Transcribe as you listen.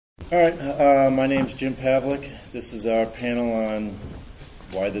All right, my name's Jim Pavelec. This is our panel on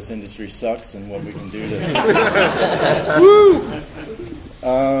why this industry sucks and what we can do to...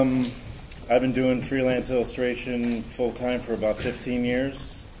 I've been doing freelance illustration full-time for about 15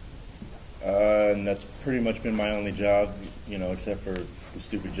 years, and that's pretty much been my only job, you know, except for the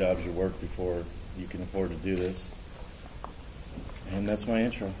stupid jobs you work before you can afford to do this. And that's my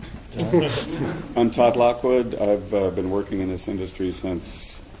intro. I'm Todd Lockwood. I've been working in this industry since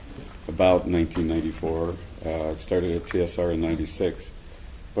about 1994. I started at TSR in 96.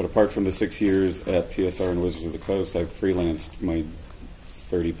 But apart from the 6 years at TSR and Wizards of the Coast, I've freelanced my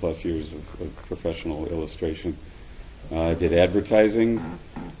 30-plus years of professional illustration. I did advertising,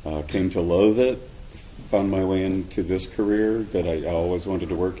 came to loathe it, found my way into this career that I always wanted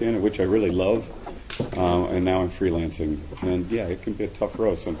to work in, which I really love. And now I'm freelancing. And yeah, it can be a tough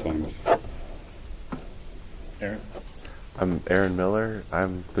road sometimes. Aaron? I'm Aaron Miller.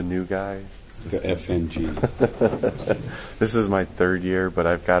 I'm the new guy. The FNG. This is my third year, but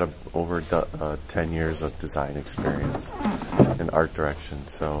I've got over 10 years of design experience in art direction.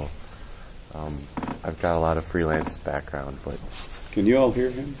 So I've got a lot of freelance background. But can you all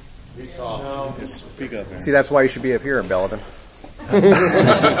hear him? He's soft. No. Just speak up, Aaron. See, that's why you should be up here in Belladon.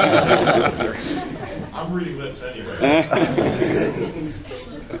 I'm reading lips anyway.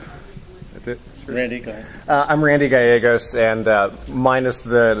 That's it. Sure. Randy, go ahead. I'm Randy Gallegos, and minus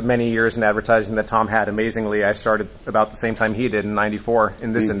the many years in advertising that Tom had, amazingly, I started about the same time he did in '94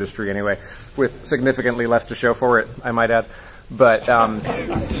 in this industry anyway, with significantly less to show for it, I might add. But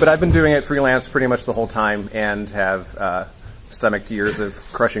I've been doing it freelance pretty much the whole time and have stomached years of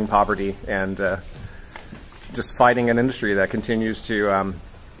crushing poverty and just fighting an industry that continues to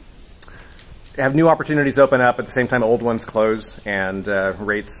have new opportunities open up, at the same time old ones close, and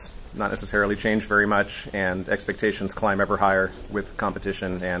rates not necessarily change very much, and expectations climb ever higher with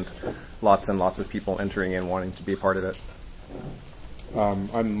competition and lots of people entering in wanting to be a part of it.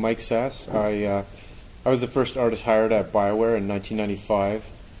 I'm Mike Sass. I was the first artist hired at BioWare in 1995,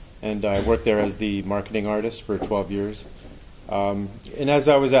 and I worked there as the marketing artist for 12 years. And as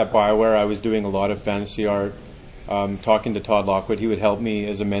I was at BioWare, I was doing a lot of fantasy art, talking to Todd Lockwood. He would help me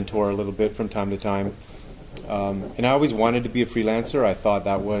as a mentor a little bit from time to time. And I always wanted to be a freelancer. I thought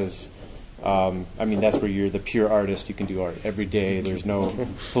that was, that's where you're the pure artist. You can do art every day. There's no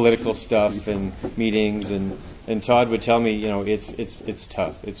political stuff and meetings. And Todd would tell me, you know, it's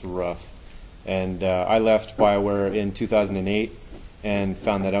tough. It's rough. And I left BioWare in 2008 and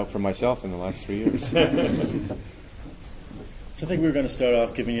found that out for myself in the last 3 years. So I think we were going to start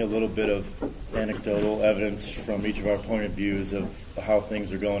off giving you a little bit of anecdotal evidence from each of our point of views of how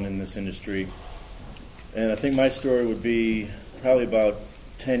things are going in this industry. And I think my story would be probably about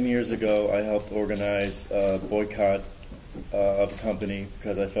 10 years ago, I helped organize a boycott of a company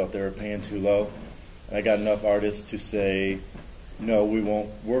because I felt they were paying too low. And I got enough artists to say, no, we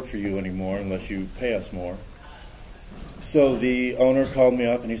won't work for you anymore unless you pay us more. So the owner called me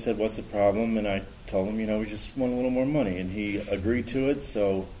up and he said, what's the problem? And I told him, you know, we just want a little more money. And he agreed to it,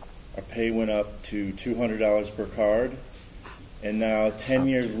 so our pay went up to $200 per card. And now, 10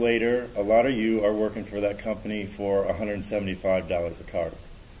 years later, a lot of you are working for that company for $175 a card.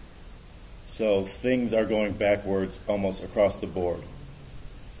 So things are going backwards almost across the board.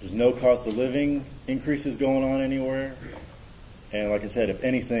 There's no cost of living increases going on anywhere. And like I said, if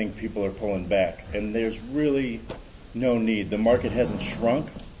anything, people are pulling back. And there's really no need. The market hasn't shrunk.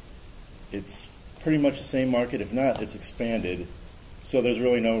 It's pretty much the same market. If not, it's expanded. So there's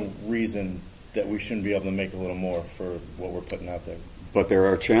really no reason that we shouldn't be able to make a little more for what we're putting out there. But there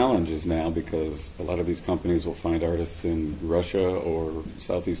are challenges now because a lot of these companies will find artists in Russia or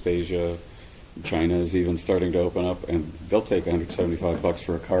Southeast Asia. China is even starting to open up, and they'll take $175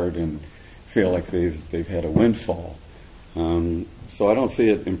 for a card and feel like they've had a windfall. So I don't see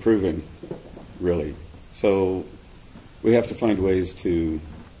it improving, really. So we have to find ways to,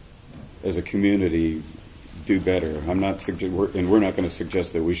 as a community, do better. We're not going to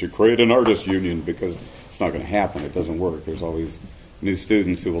suggest that we should create an artist union because it's not going to happen. It doesn't work. There's always new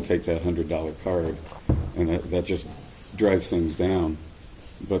students who will take that $100 card, and that just drives things down.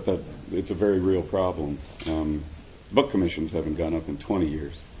 But it's a very real problem. Book commissions haven't gone up in 20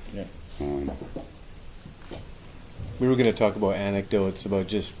 years. Yeah. We were going to talk about anecdotes, about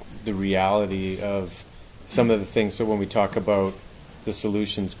just the reality of some of the things. So when we talk about the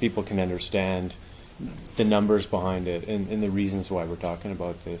solutions, people can understand the numbers behind it and the reasons why we're talking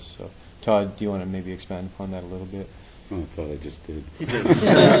about this. So, Todd, do you want to maybe expand upon that a little bit? Oh, I thought I just did.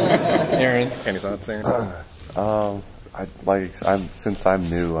 Aaron, Any thoughts, Aaron? Since I'm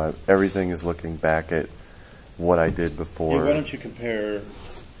new, everything is looking back at what I did before. Yeah, why don't you compare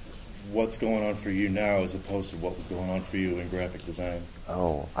what's going on for you now as opposed to what was going on for you in graphic design?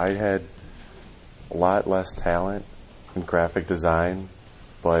 Oh, I had a lot less talent in graphic design,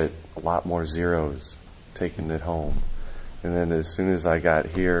 but a lot more zeros taking it home. And then as soon as I got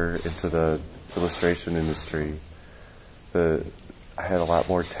here into the illustration industry, I had a lot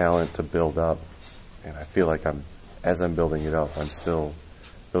more talent to build up. And I feel like as I'm building it up,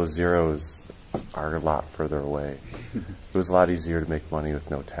 those zeros are a lot further away. It was a lot easier to make money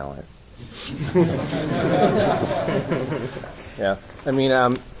with no talent. Yeah, I mean,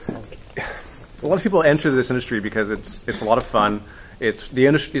 a lot of people enter this industry because it's a lot of fun. It's the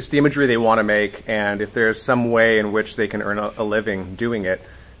imagery they want to make, and if there's some way in which they can earn a living doing it,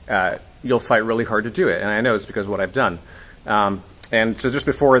 you'll fight really hard to do it. And I know it's because of what I've done. And so just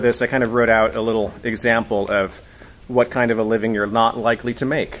before this, I kind of wrote out a little example of what kind of a living you're not likely to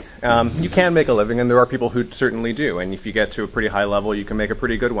make. You can make a living, and there are people who certainly do. And if you get to a pretty high level, you can make a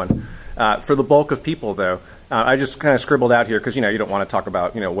pretty good one. For the bulk of people, though, I just kind of scribbled out here because you don't want to talk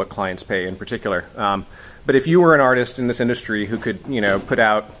about what clients pay in particular. But if you were an artist in this industry who could put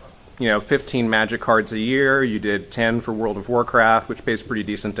out 15 Magic cards a year, you did 10 for World of Warcraft, which pays pretty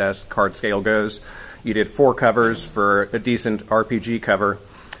decent as card scale goes. You did 4 covers for a decent RPG cover,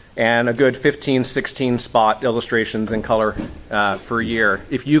 and a good 15, 16 spot illustrations in color for a year.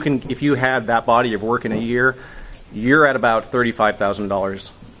 If you had that body of work in a year, you're at about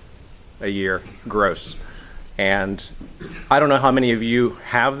 $35,000 a year gross. And I don't know how many of you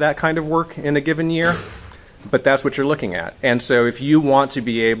have that kind of work in a given year, but that's what you're looking at. And so if you want to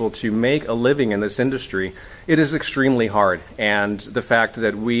be able to make a living in this industry, it is extremely hard. And the fact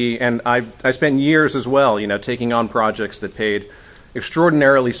that I spent years as well, taking on projects that paid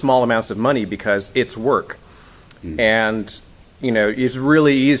extraordinarily small amounts of money because it's work. And it's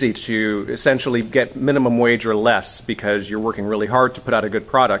really easy to essentially get minimum wage or less because you're working really hard to put out a good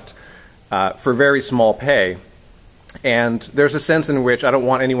product for very small pay. And there's a sense in which I don't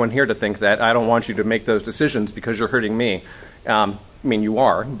want anyone here to think that I don't want you to make those decisions because you're hurting me. I mean, you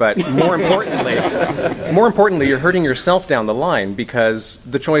are, but more importantly, you're hurting yourself down the line because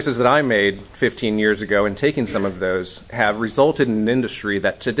the choices that I made 15 years ago and taking some of those have resulted in an industry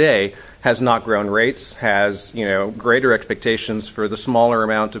that today has not grown rates, has greater expectations for the smaller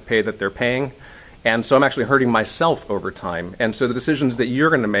amount of pay that they're paying. And so I'm actually hurting myself over time. And so the decisions that you're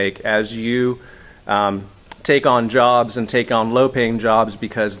going to make as you take on jobs and take on low-paying jobs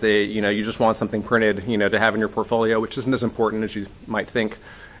because you just want something printed, to have in your portfolio, which isn't as important as you might think.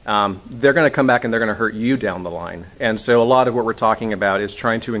 They're going to come back and they're going to hurt you down the line. And so a lot of what we're talking about is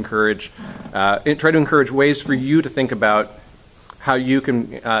trying to encourage ways for you to think about how you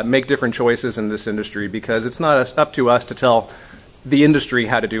can make different choices in this industry, because it's not up to us to tell the industry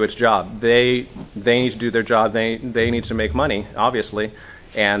how to do its job. They need to do their job. They need to make money, obviously.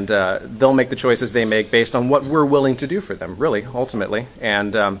 And they'll make the choices they make based on what we're willing to do for them, really, ultimately.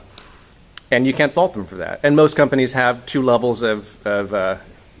 And you can't fault them for that. And most companies have 2 levels of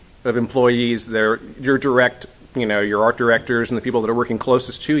employees. They're your direct, your art directors and the people that are working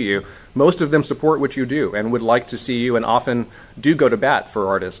closest to you. Most of them support what you do and would like to see you, and often do go to bat for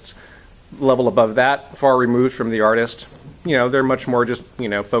artists. Level above that, far removed from the artist, they're much more just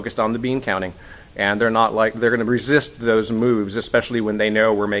focused on the bean counting. And they're going to resist those moves, especially when they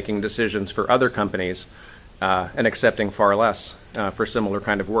know we're making decisions for other companies and accepting far less for similar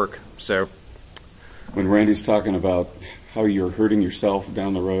kind of work. So, when Randy's talking about how you're hurting yourself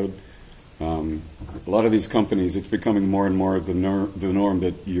down the road, a lot of these companies, it's becoming more and more the norm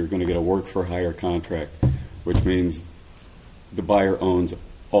that you're going to get a work for hire contract, which means the buyer owns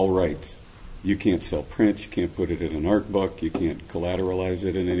all rights. You can't sell prints, you can't put it in an art book, you can't collateralize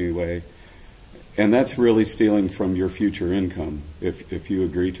it in any way. And that's really stealing from your future income, if you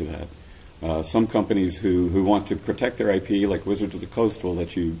agree to that. Some companies who want to protect their IP, like Wizards of the Coast, will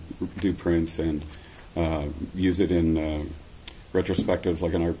let you do prints and use it in retrospectives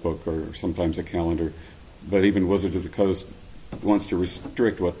like an art book or sometimes a calendar. But even Wizards of the Coast wants to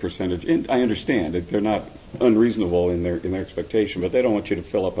restrict what percentage. And I understand that they're not unreasonable in their expectation, but they don't want you to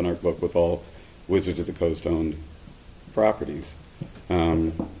fill up an art book with all Wizards of the Coast owned properties.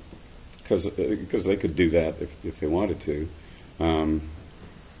 Because they could do that if they wanted to,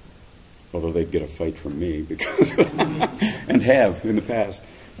 although they'd get a fight from me because and have in the past.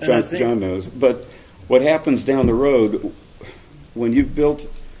 John knows. But what happens down the road when you've built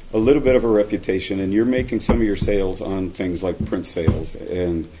a little bit of a reputation and you're making some of your sales on things like print sales,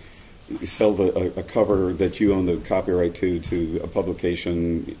 and you sell a cover that you own the copyright to a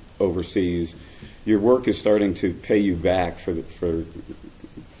publication overseas, your work is starting to pay you back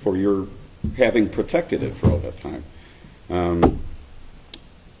for your having protected it for all that time.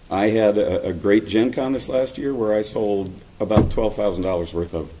 I had a great Gen Con this last year where I sold about $12,000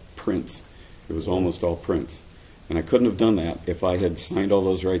 worth of prints. It was almost all prints. And I couldn't have done that if I had signed all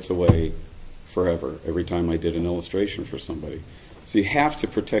those rights away forever, every time I did an illustration for somebody. So you have to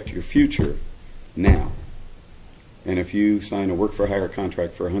protect your future now. And if you sign a work-for-hire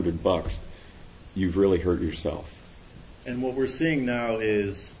contract for $100, you've really hurt yourself. And what we're seeing now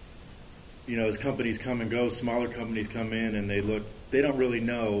is, you know, as companies come and go, smaller companies come in and they don't really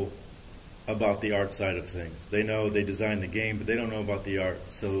know about the art side of things. They know they design the game, but they don't know about the art.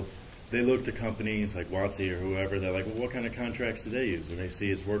 So they look to companies like WotC or whoever. They're like, well, what kind of contracts do they use? And they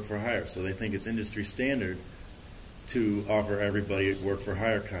see it's work for hire. So they think it's industry standard to offer everybody a work for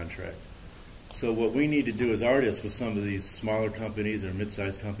hire contract. So what we need to do as artists with some of these smaller companies or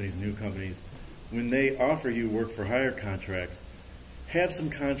mid-sized companies, new companies, when they offer you work for hire contracts, have some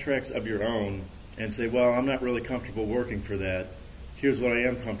contracts of your own and say, well, I'm not really comfortable working for that. Here's what I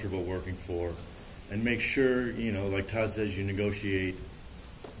am comfortable working for. And make sure, you know, like Todd says, you negotiate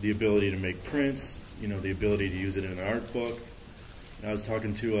the ability to make prints, you know, the ability to use it in an art book. And I was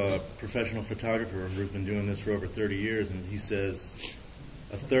talking to a professional photographer who's been doing this for over 30 years, and he says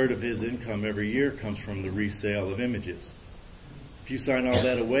a third of his income every year comes from the resale of images. If you sign all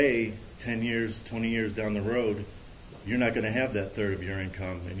that away 10 years, 20 years down the road, you're not going to have that third of your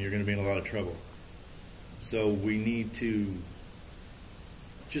income, and you're going to be in a lot of trouble. So we need to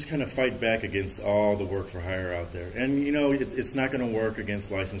just kind of fight back against all the work for hire out there. And, you know, it's not going to work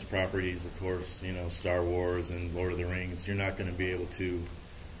against licensed properties, of course, you know, Star Wars and Lord of the Rings. You're not going to be able to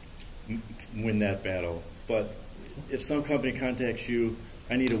win that battle. But if some company contacts you,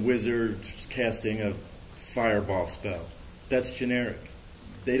 I need a wizard casting a fireball spell. That's generic.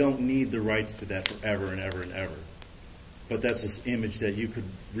 They don't need the rights to that forever and ever and ever. But that's this image that you could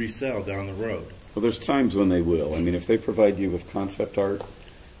resell down the road. Well, there's times when they will. I mean, if they provide you with concept art,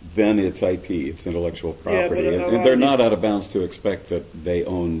 then it's IP, it's intellectual property. Yeah, and they're not out of bounds to expect that they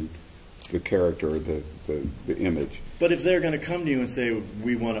own the character or the image. But if they're going to come to you and say,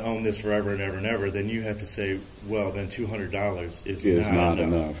 we want to own this forever and ever and ever, then you have to say, well, then $200 is not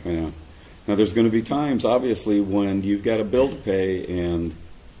enough. Yeah. Now, there's going to be times, obviously, when you've got a bill to pay and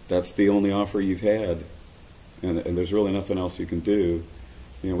that's the only offer you've had, and there's really nothing else you can do.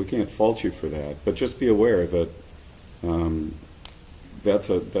 You know, we can't fault you for that, but just be aware that that's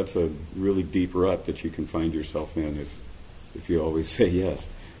a really deep rut that you can find yourself in if you always say yes.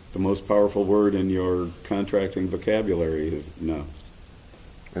 The most powerful word in your contracting vocabulary is no.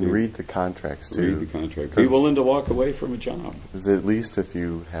 And read the contracts too. Read the contract. Be willing to walk away from a job. Because at least if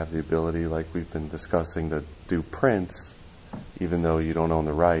you have the ability, like we've been discussing, to do prints, even though you don't own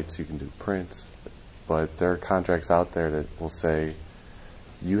the rights, you can do prints. But there are contracts out there that will say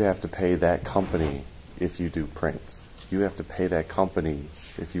you have to pay that company if you do prints. You have to pay that company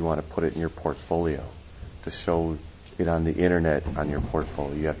if you want to put it in your portfolio, to show it on the internet on your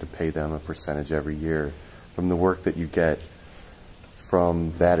portfolio. You have to pay them a percentage every year from the work that you get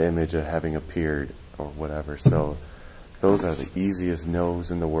from that image of having appeared or whatever. So those are the easiest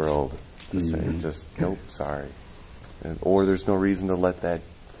no's in the world to say, just nope, sorry. Or there's no reason to let that.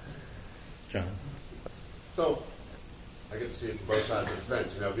 John? So, I get to see it from both sides of the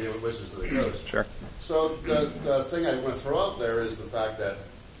fence, you know, being witnesses to the coast. Sure. So the thing I want to throw out there is the fact that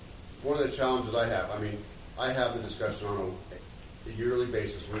one of the challenges I have, I mean, I have the discussion on a yearly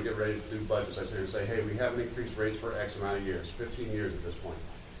basis when we get ready to do budgets. I sit here and say, hey, we haven't increased rates for X amount of years, 15 years at this point.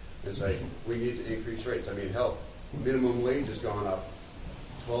 And say, we need to increase rates. I mean, hell, minimum wage has gone up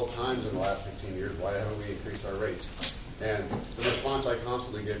 12 times in the last 15 years. Why haven't we increased our rates? And the response I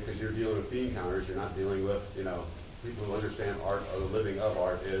constantly get, because you're dealing with bean counters, you're not dealing with, you know, people who understand art or the living of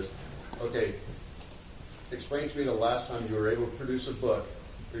art, is, okay, explain to me the last time you were able to produce a book,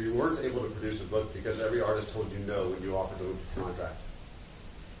 or you weren't able to produce a book because every artist told you no when you offered them a contract.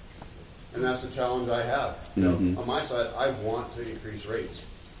 And that's the challenge I have. You know, on my side, I want to increase rates.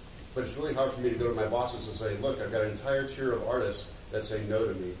 But it's really hard for me to go to my bosses and say, look, I've got an entire tier of artists that say no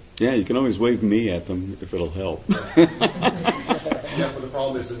to me. Yeah, you can always wave me at them if it'll help. Yeah, but the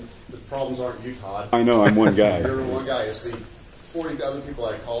problem is that the problems aren't you, Todd. I know, I'm one guy. You're one guy. It's the 40 other people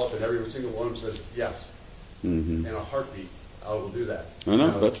I call up, and every single one of them says yes. In a heartbeat, I will do that. I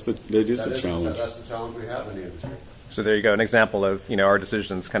know, that is a challenge. That's the challenge we have in the industry. So there you go, an example of, you know, our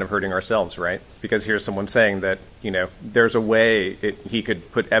decisions kind of hurting ourselves, right? Because here's someone saying that, you know, there's a way he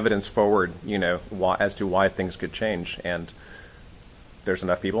could put evidence forward, you know, as to why things could change, and there's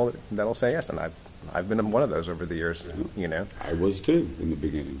enough people that'll say yes, and I've been one of those over the years, you know. I was too in the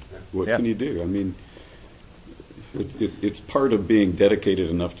beginning. What can you do? I mean, it's part of being dedicated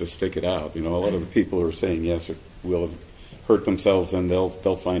enough to stick it out. You know, a lot of the people who are saying yes will have hurt themselves, then they'll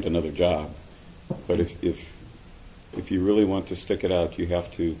find another job. But if you really want to stick it out, you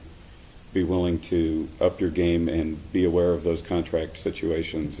have to be willing to up your game and be aware of those contract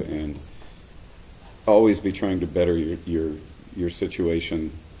situations, and always be trying to better your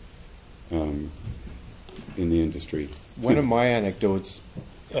situation in the industry. One of my anecdotes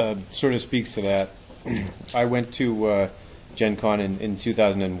sort of speaks to that. I went to Gen Con in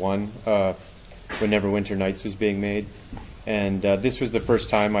 2001 when Neverwinter Nights was being made. And this was the first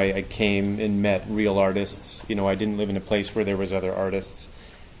time I came and met real artists. You know, I didn't live in a place where there was other artists.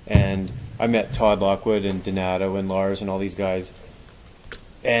 And I met Todd Lockwood and Donato and Lars and all these guys.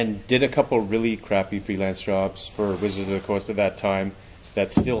 And did a couple really crappy freelance jobs for Wizards of the Coast at that time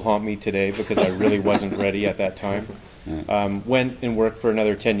that still haunt me today because I really wasn't ready at that time. Went and worked for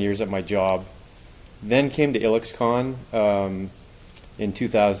another 10 years at my job. Then came to Illuxcon in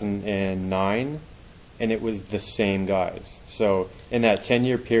 2009, and it was the same guys. So in that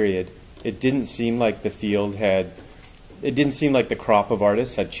 10-year period, it didn't seem like the field had, it didn't seem like the crop of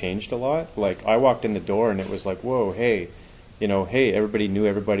artists had changed a lot. Like, I walked in the door and it was like, whoa, hey, you know, hey, everybody knew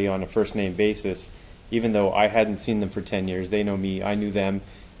everybody on a first-name basis. Even though I hadn't seen them for 10 years, they know me, I knew them,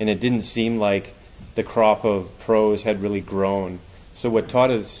 and it didn't seem like the crop of pros had really grown. So what Todd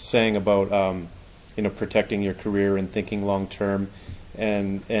is saying about, you know, protecting your career and thinking long-term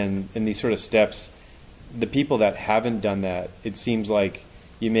and these sort of steps, the people that haven't done that, it seems like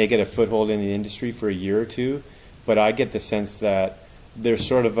you may get a foothold in the industry for a year or two, but I get the sense that there's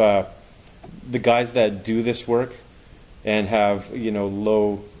sort of the guys that do this work and have, you know,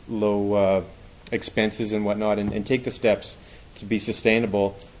 low expenses and whatnot, and take the steps to be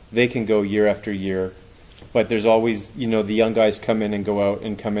sustainable, they can go year after year. But there's always, you know, the young guys come in and go out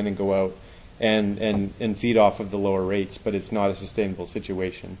and come in and go out and feed off of the lower rates, but it's not a sustainable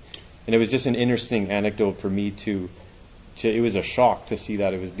situation. And it was just an interesting anecdote for me to it was a shock to see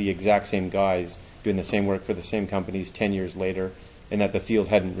that it was the exact same guys doing the same work for the same companies 10 years later, and that the field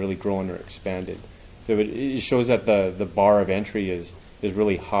hadn't really grown or expanded. So it shows that the bar of entry is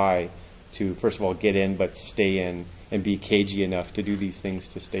really high to, first of all, get in, but stay in, and be cagey enough to do these things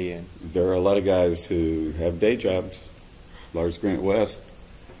to stay in. There are a lot of guys who have day jobs. Lars Grant West,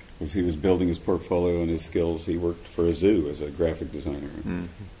 as he was building his portfolio and his skills, he worked for a zoo as a graphic designer. Mm-hmm.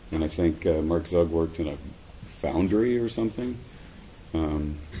 And I think Mark Zug worked in a foundry or something.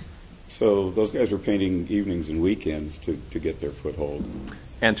 So those guys were painting evenings and weekends to get their foothold.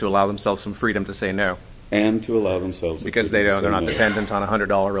 And to allow themselves some freedom to say no. And to allow themselves because they're not dependent on $100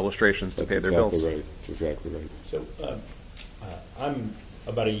 illustrations to pay their bills. Right. That's exactly right. So I'm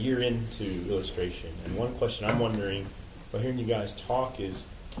about a year into illustration, and one question I'm wondering, by hearing you guys talk, is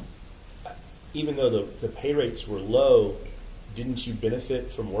even though the pay rates were low, didn't you benefit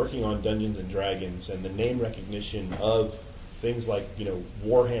from working on Dungeons and Dragons and the name recognition of things like, you know,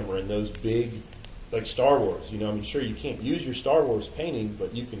 Warhammer and those big, like Star Wars? You know, I mean, sure, you can't use your Star Wars painting,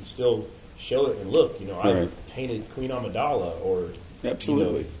 but you can still show it and look, you know, I painted Queen Amidala or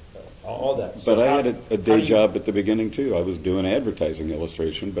absolutely, you know, all that. So but I had a day job at the beginning too. I was doing advertising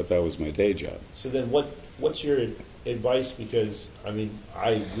illustration, but that was my day job. So then, what's your advice? Because I mean,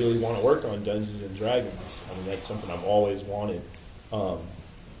 I really want to work on Dungeons and Dragons. I mean, that's something I've always wanted.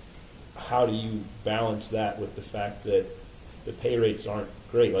 How do you balance that with the fact that the pay rates aren't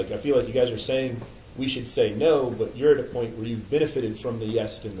great? Like, I feel like you guys are saying we should say no, but you're at a point where you've benefited from the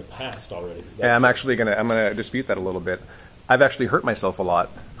yes in the past already. Yeah, I'm gonna dispute that a little bit. I've actually hurt myself a lot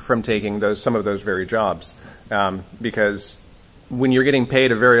from taking some of those very jobs, because when you're getting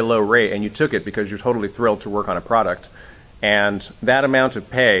paid a very low rate and you took it because you're totally thrilled to work on a product, and that amount of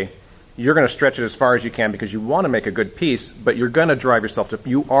pay, you're going to stretch it as far as you can because you want to make a good piece, but you're going to drive yourself to,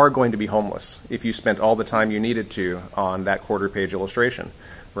 you are going to be homeless if you spent all the time you needed to on that quarter-page illustration,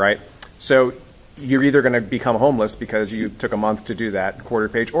 right? So you're either going to become homeless because you took a month to do that quarter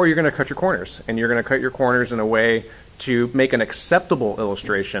page, or you're going to cut your corners, and you're going to cut your corners in a way to make an acceptable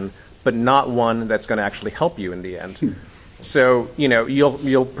illustration, but not one that's going to actually help you in the end. So, you know,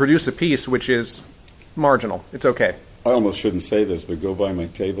 you'll produce a piece which is marginal. It's okay. I almost shouldn't say this, but go by my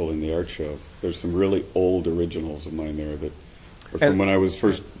table in the art show. There's some really old originals of mine there that are from when I was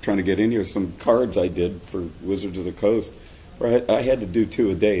first trying to get in here. Some cards I did for Wizards of the Coast where I had to do 2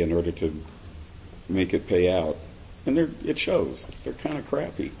 a day in order to make it pay out. And it shows. They're kind of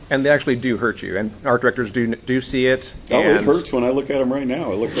crappy. And they actually do hurt you. And art directors do see it. Oh, it hurts when I look at them right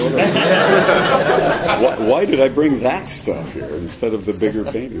now. I look over. Why did I bring that stuff here instead of the bigger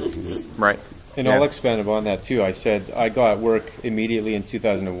paintings? Right. And I'll expand upon that too. I said I got work immediately in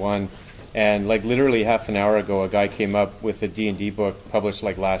 2001, and like literally half an hour ago, a guy came up with a D&D book published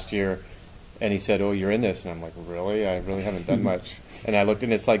like last year, And he said, "Oh, you're in this?" And I'm like, "Really? I really haven't done much." And I looked,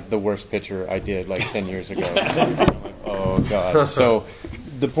 and it's like the worst picture I did like 10 years ago. I'm like, "Oh God!" So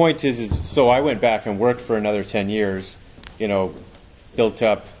the point is, so I went back and worked for another 10 years. You know, built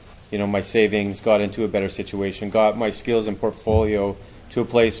up, you know, my savings, got into a better situation, got my skills and portfolio to a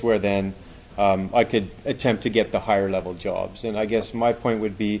place where then I could attempt to get the higher level jobs. And I guess my point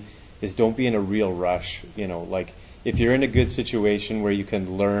would be is don't be in a real rush. You know, like if you're in a good situation where you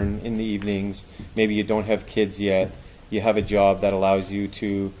can learn in the evenings, maybe you don't have kids yet, you have a job that allows you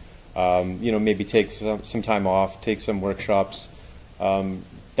to, you know, maybe take some time off, take some workshops.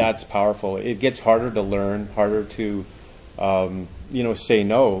 That's powerful. It gets harder to learn, harder to, you know, say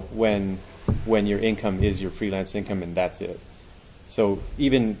no when your income is your freelance income and that's it. So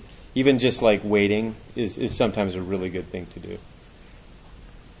even just like waiting is sometimes a really good thing to do.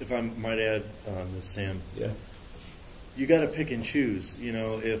 If I might add, Sam, Yeah. you got to pick and choose. You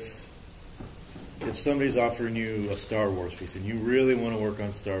know, if somebody's offering you a Star Wars piece and you really want to work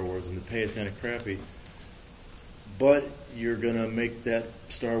on Star Wars and the pay is kind of crappy, but you're going to make that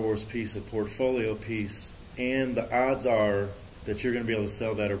Star Wars piece a portfolio piece, and the odds are that you're going to be able to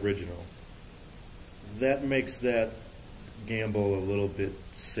sell that original, that makes that gamble a little bit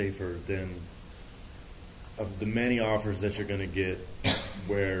safer than of the many offers that you're going to get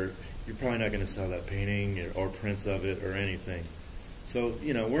where you're probably not going to sell that painting or prints of it or anything. So,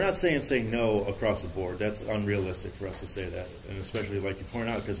 you know, we're not saying say no across the board. That's unrealistic for us to say that, and especially like you point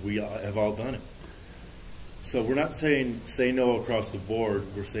out, because we have all done it. So we're not saying say no across the board.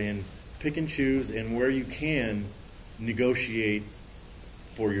 We're saying pick and choose, and where you can, negotiate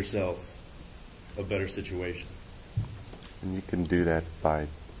for yourself a better situation. And you can do that by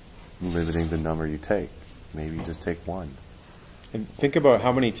limiting the number you take. Maybe you just take one. And think about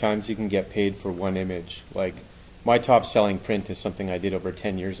how many times you can get paid for one image. Like my top selling print is something I did over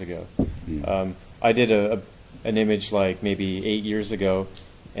 10 years ago. I did an image like maybe 8 years ago,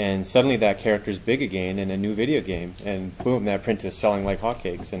 and suddenly that character's big again in a new video game, and boom, that print is selling like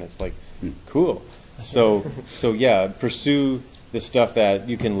hotcakes, and it's like, cool. So yeah, pursue the stuff that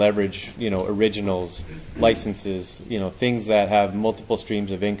you can leverage, you know, originals, licenses, you know, things that have multiple streams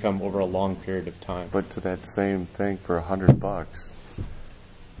of income over a long period of time. But to that same thing for $100,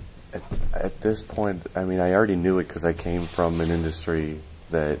 at this point, I mean, I already knew it because I came from an industry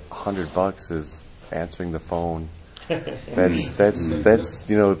that $100 is answering the phone. That's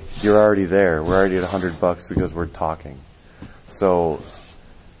you know, you're already there. We're already at $100 because we're talking. So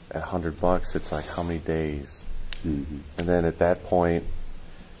at $100, it's like how many days? Mm-hmm. And then at that point,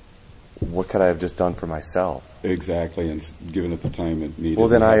 what could I have just done for myself? Exactly, and given at the time it needed. Well,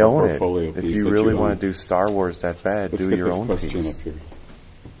 then I own it. Portfolio If piece you that really own. want to do Star Wars that bad, Let's do get your this own question piece. up here.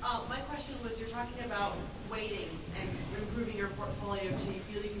 My question was, you're talking about waiting and improving your portfolio so you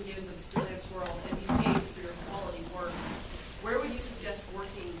feel you can get into the freelance world and be paid for your quality work. Where would you suggest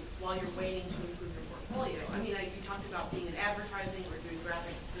working while you're waiting to improve your portfolio? I mean, you talked about being in advertising or doing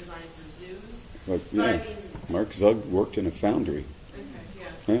graphic design for zoos. Like, But yeah, I mean, Mark Zug worked in a foundry.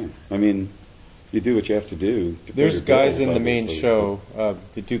 okay, Yeah, I mean, you do what you have to do. To pay There's your guys bills, in the main obviously. show,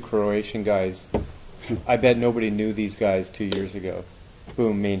 the two Croatian guys. I bet nobody knew these guys 2 years ago.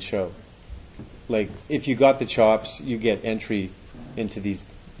 Boom, main show. Like, if you got the chops, you get entry into these,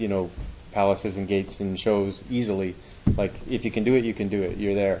 you know, palaces and gates and shows easily. Like, if you can do it, you can do it.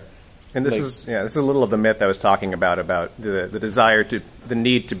 You're there. And this Like- is a little of the myth I was talking about the desire the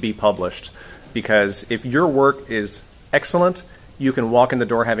need to be published. Because if your work is excellent, you can walk in the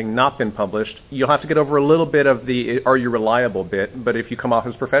door having not been published. You'll have to get over a little bit of the are you reliable bit, but if you come off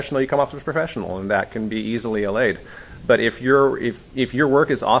as professional, you come off as professional, and that can be easily allayed. But if your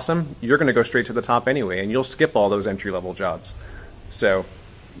work is awesome, you're going to go straight to the top anyway, and you'll skip all those entry-level jobs. So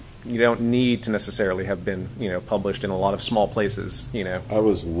you don't need to necessarily have been, you know, published in a lot of small places, you know. I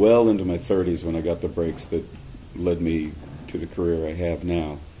was well into my 30s when I got the breaks that led me to the career I have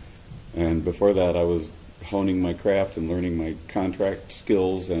now. And before that, I was honing my craft and learning my contract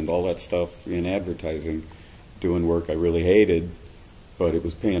skills and all that stuff in advertising, doing work I really hated, but it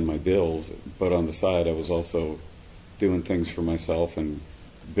was paying my bills. But on the side, I was also doing things for myself and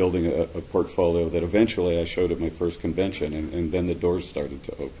building a portfolio that eventually I showed at my first convention, and then the doors started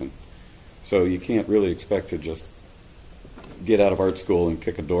to open. So you can't really expect to just get out of art school and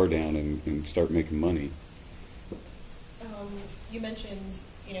kick a door down and start making money. You mentioned,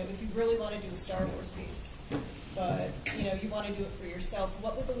 you know, if you really want to do a Star Wars piece, but, you know, you want to do it for yourself,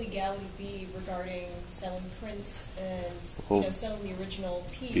 what would the legality be regarding selling prints and, you know, selling the original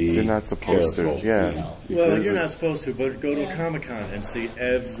piece? You're not supposed to, yeah. Yourself? Well, you're not supposed to, but go to a Yeah. Comic-Con and see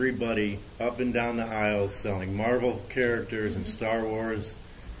everybody up and down the aisles selling Marvel characters and Star Wars.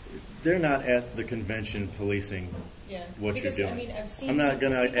 they're not at the convention policing Yeah. what Because, you're doing. I mean, I've seen I'm not people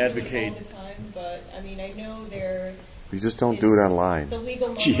going do to it advocate. all the time, but I mean, I know they're. You just don't do it online. The legal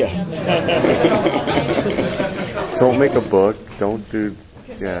moment Yeah. Don't make a book. Don't do.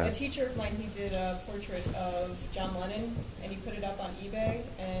 Because Yeah. a teacher of mine, he did a portrait of John Lennon, and he put it up on eBay,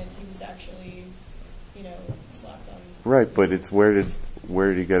 and he was actually, slapped on. Right, but it's where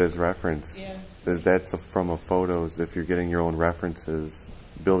did he get his reference? Yeah. That's from a photos. If you're getting your own references,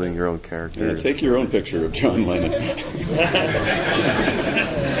 building your own Yeah, characters. take your own picture of John Lennon.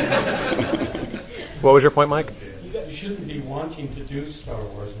 What was your point, Mike? You shouldn't be wanting to do Star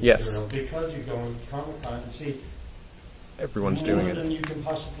Wars Yes. material because you go in Comic-Con and see Everyone's doing more it. than you can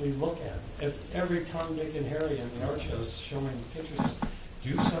possibly look at. If every Tom, Dick, and Harry in the art shows showing pictures,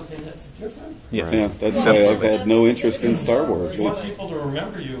 do something that's different. Yeah. Yeah, that's why I've had no interest in Star Wars. You want people to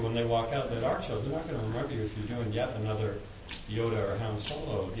remember you when they walk out at art show. They're not going to remember you if you're doing yet another Yoda or Han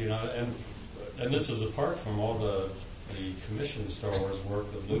Solo, and this is apart from all the commissioned Star Wars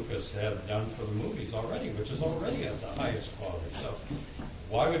work that Lucas had done for the movies already, which is already of the highest quality. So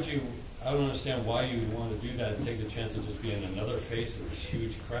why would you, I don't understand why you would want to do that and take the chance of just being another face of this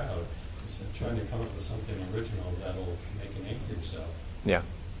huge crowd instead of trying to come up with something original that'll make a name for yourself. Yeah.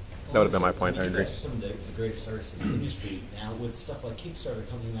 That would have been my point. I You agree. guys are some of the greatest artists in the industry. Now, with stuff like Kickstarter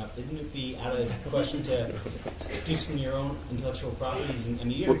coming up, wouldn't it be out of the question to do some of your own intellectual properties? And, I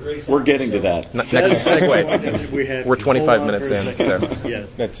mean, you're the greatest. We're getting to that. Next segue. We're 25 minutes in. So. Yeah,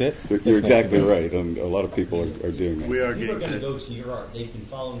 That's it? You're exactly right. And a lot of people are doing that. we are People are getting going to to go to your art. They've been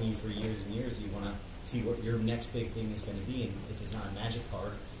following you for years and years. You want to see what your next big thing is going to be. And if it's not a magic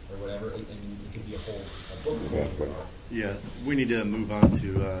card or whatever, it could be a book for Yeah, your right. art. Yeah, we need to move on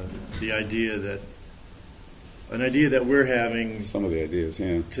to the idea that we're having Some of the ideas,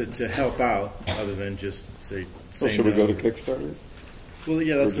 yeah. to help out, other than just say. So say should we no. go to Kickstarter? Well,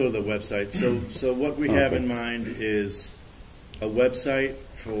 yeah, let's go to the website. So what we have in mind is a website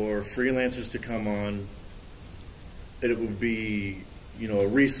for freelancers to come on. It would be, a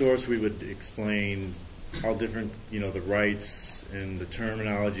resource. We would explain how different, the rights and the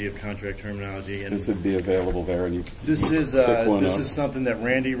terminology of contract terminology. And This would be available there, and you this is pick one this up. is something that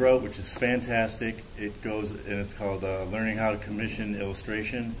Randy wrote, which is fantastic. It goes and it's called Learning How to Commission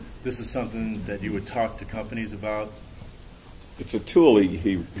Illustration. This is something that you would talk to companies about. It's a tool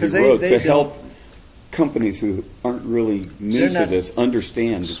he 'Cause wrote they to don't- help companies who aren't really new They're to not- this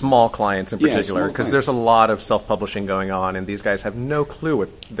understand. Small clients in Yeah, particular, small because clients. there's a lot of self-publishing going on, and these guys have no clue what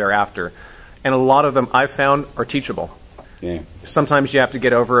they're after. And a lot of them I've found are teachable. Yeah. Sometimes you have to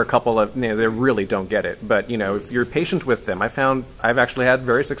get over a couple of, they really don't get it. But, if you're patient with them, I've actually had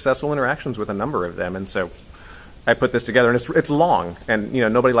very successful interactions with a number of them. And so I put this together, and it's long, and,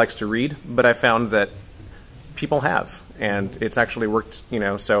 nobody likes to read, but I found that people have. And it's actually worked,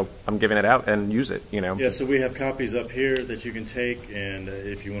 so I'm giving it out and use it, Yeah, so we have copies up here that you can take, and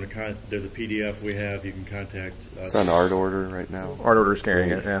if you want to, there's a PDF we have. You can contact us. It's on art order right now. Art Order's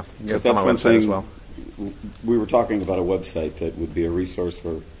carrying it, yeah. But It's on my one website as thing. well. We were talking about a website that would be a resource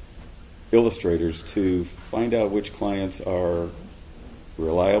for illustrators to find out which clients are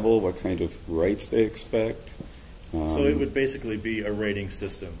reliable, what kind of rights they expect. So it would basically be a rating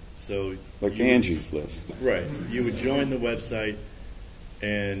system. So Like you- Angie's List. Right. You would join the website,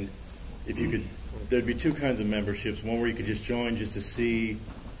 and if you could, there'd be two kinds of memberships. One where you could just join just to see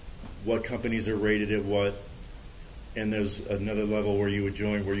what companies are rated at what, and there's another level where you would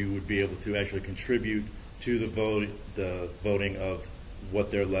join where you would be able to actually contribute to the voting of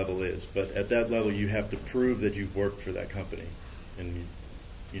what their level is. But at that level, you have to prove that you've worked for that company, and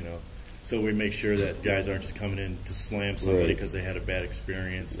so we make sure that guys aren't just coming in to slam somebody Right. because they had a bad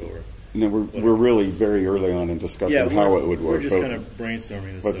experience or. No, we're really very early on in discussing how it would work. We're just but- kind of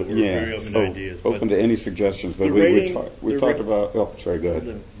brainstorming this, but so we're yeah, very open so to ideas. open but to any suggestions. But the we rating- talked about. Oh, sorry. Go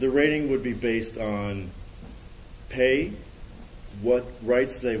ahead. the rating would be based on pay, what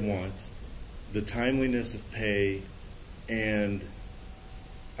rights they want, the timeliness of pay, and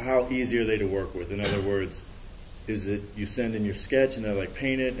how easy are they to work with. In other words, is it you send in your sketch and they're like,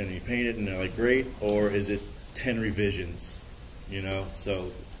 paint it, and you paint it and they're like, great, or is it 10 revisions?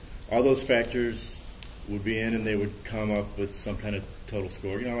 So all those factors would be in, and they would come up with some kind of total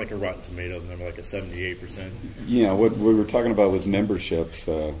score, like a Rotten Tomatoes number, like a 78%. Yeah, what we were talking about with memberships,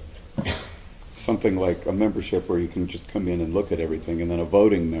 something like a membership where you can just come in and look at everything, and then a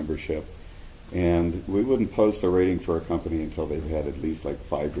voting membership. And we wouldn't post a rating for a company until they've had at least like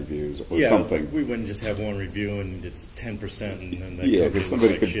 5 reviews or something. We wouldn't just have one review and it's 10%, and then that Yeah, company because looks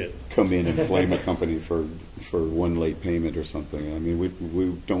somebody like could shit. come in and flame a company for one late payment or something. I mean,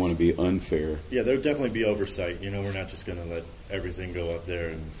 we don't want to be unfair. Yeah, there'll definitely be oversight. We're not just going to let everything go up there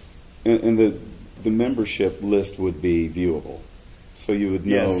and And the membership list would be viewable, so you would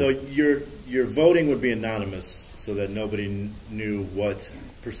know. Yeah, so your voting would be anonymous, so that nobody knew what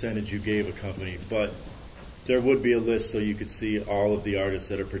percentage you gave a company, but there would be a list so you could see all of the artists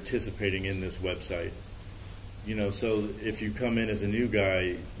that are participating in this website. You know, so if you come in as a new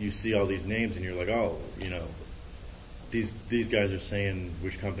guy, you see all these names and you're like, oh, you know, these guys are saying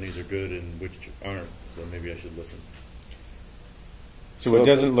which companies are good and which aren't, so maybe I should listen. So it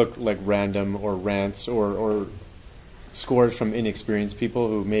doesn't look like random or rants or scores from inexperienced people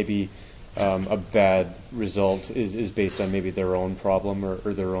who maybe a bad result is based on maybe their own problem or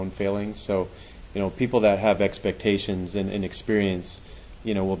their own failings. So, you know, people that have expectations and experience,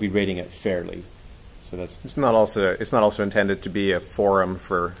 you know, will be rating it fairly. So that's it's not also intended to be a forum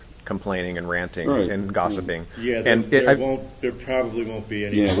for complaining and ranting and gossiping. Yeah, and there probably won't be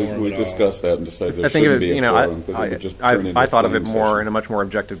any. Yeah, we discussed that and decided there I think shouldn't of it, be a you know, forum because it would just turn into I a thought of it flaming more session. in a much more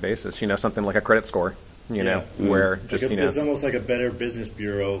objective basis. You know, something like a credit score. You know, where just like you know, it's almost like a better business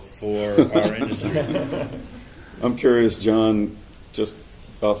bureau for our industry. I'm curious, John, just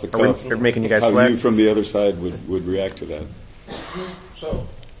off the cuff, Are we making you guys how sweat? you from the other side would react to that. So,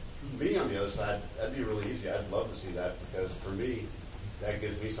 being on the other side, that'd be really easy. I'd love to see that because for me, that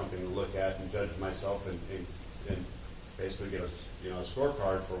gives me something to look at and judge myself and basically get a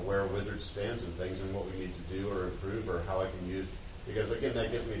scorecard for where Wizards stands and things and what we need to do or improve or how I can use. Because again,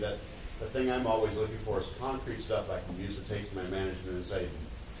 that gives me that. The thing I'm always looking for is concrete stuff I can use to take to my management and say,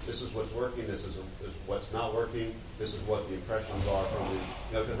 this is what's working, this is what's not working, this is what the impressions are from the,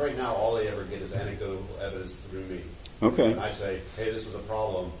 you know, because right now all they ever get is anecdotal evidence through me. Okay. And I say, hey, this is a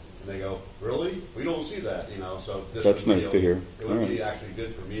problem, and they go, really? We don't see that, you know. So this That's would be nice to hear. It would be actually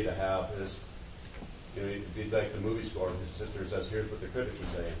good for me to have this. You know, it'd be like the movie score. His sister says, "Here's what the critics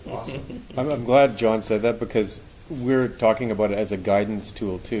are saying." Awesome. I'm glad John said that because we're talking about it as a guidance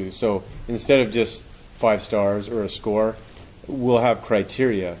tool too. So instead of just 5 stars or a score, we'll have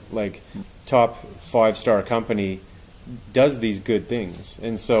criteria like top 5-star company does these good things.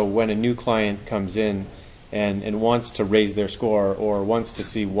 And so when a new client comes in and wants to raise their score or wants to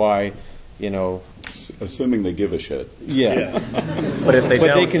see why, you know, assuming they give a shit. Yeah. But if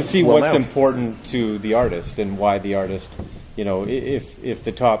they can see what's important to the artist and why the artist, you know, if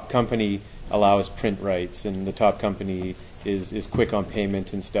the top company allows print rights and the top company is quick on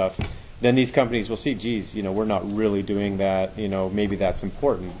payment and stuff, then these companies will see, geez, you know, we're not really doing that, you know, maybe that's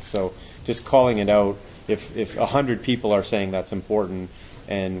important. So just calling it out, if 100 people are saying that's important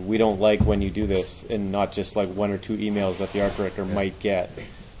and we don't like when you do this and not just like 1 or 2 emails that the art director might get,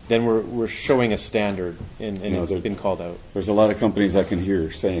 then we're showing a standard, and you know, it's been called out. There's a lot of companies I can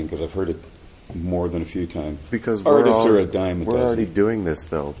hear saying, because I've heard it more than a few times. Because artists are a dime a we're dozen. already doing this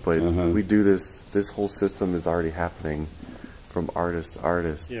though, but we do this. This whole system is already happening from artist to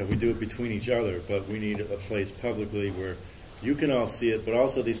artist. Yeah, we do it between each other, but we need a place publicly where you can all see it, but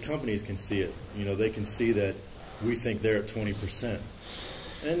also these companies can see it. You know, they can see that we think they're at 20%.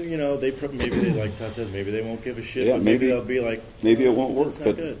 And, you know, maybe they, like Todd says, maybe they won't give a shit. Yeah, but maybe they'll be like, maybe it won't work,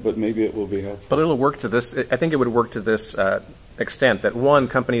 but but maybe it will be helpful. But it'll work to this. I think it would work to this extent that one,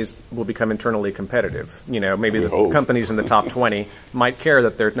 companies will become internally competitive. You know, maybe companies in the top 20 might care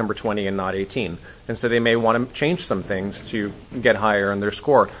that they're number 20 and not 18, and so they may want to change some things to get higher in their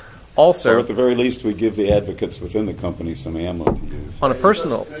score. Also, or at the very least, we give the advocates within the company some ammo to use. On a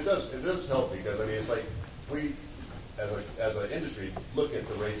personal, it does help because I mean it's like we. As an industry, look at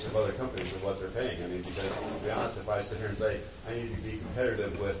the rates of other companies and what they're paying. I mean, because to be honest, if I sit here and say I need to be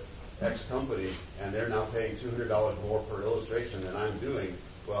competitive with X company and they're now paying $200 more per illustration than I'm doing,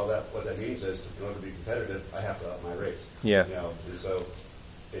 well, what that means is in order to be competitive, I have to up my rates. Yeah. You know, and so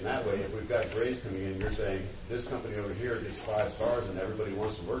in that way, if we've got grades coming in, you're saying this company over here gets 5 stars and everybody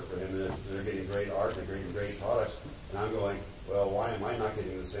wants to work for him and they're getting great art and they're getting great products, and I'm going, well, why am I not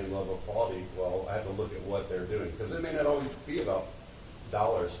getting the same level of quality? Well, I have to look at what they're doing. Because it may not always be about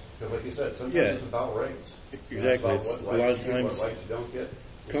dollars. Because like you said, sometimes it's about rates. Exactly. You know, it's about what rights you get, what rights you don't get.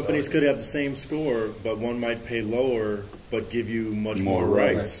 Companies could have the same score, but one might pay lower, but give you much more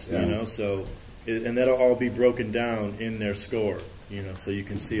rights. You know, so and that'll all be broken down in their score. You know, so you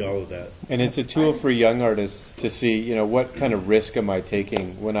can see all of that. And it's a tool for young artists to see, you know, what kind of risk am I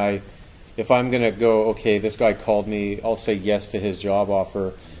taking if I'm going to go, okay, this guy called me, I'll say yes to his job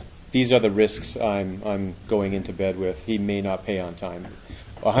offer. These are the risks I'm going into bed with. He may not pay on time.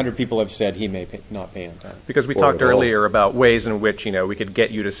 100 people have said he may not pay on time. Because we talked earlier about ways in which, you know, we could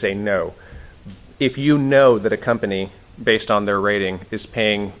get you to say no. If you know that a company, based on their rating, is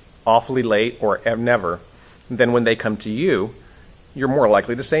paying awfully late or never, then when they come to you, you're more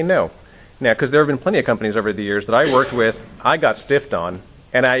likely to say no. Now, because there have been plenty of companies over the years that I worked with, I got stiffed on,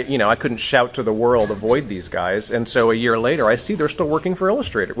 And I couldn't shout to the world, avoid these guys. And so a year later, I see they're still working for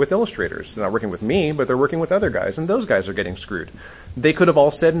illustrators. They're not working with me, but they're working with other guys, and those guys are getting screwed. They could have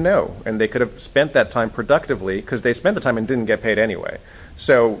all said no, and they could have spent that time productively, because they spent the time and didn't get paid anyway.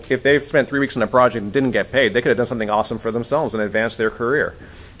 So if they've spent 3 weeks on a project and didn't get paid, they could have done something awesome for themselves and advanced their career.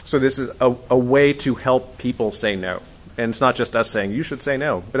 So this is a way to help people say no. And it's not just us saying, you should say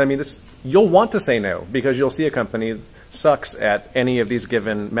no. But I mean, you'll want to say no, because you'll see a company sucks at any of these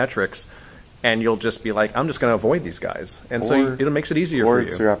given metrics, and you'll just be like, I'm just going to avoid these guys. And so it makes it easier for you. Or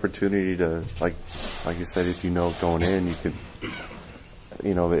it's your opportunity to, like you said, if you know going in, you could,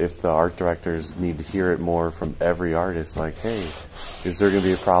 if the art directors need to hear it more from every artist, like, hey, is there going to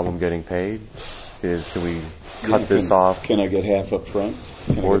be a problem getting paid? Can we cut this off? Can I get half up front?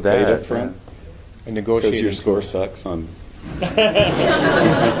 Can or I get paid that? up front? And negotiate. Because your score sucks on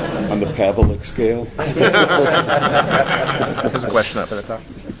on the Pavelec scale. There's a question up at the top.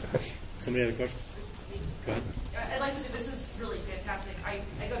 Somebody had a question? Go ahead. I'd like to say this is really fantastic. I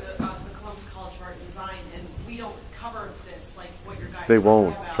go to the Columbus College of Art and Design, and we don't cover this like what your guys They are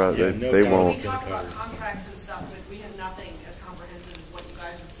won't. talking about. They won't. We talk about contracts and stuff, but we have nothing as comprehensive as what you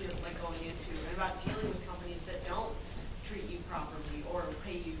guys are going into, and about dealing with companies that don't treat you properly or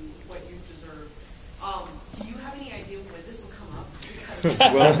pay you what you deserve. Do you have any idea when this will come up?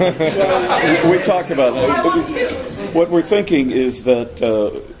 Well, we talked about that. What we're thinking is that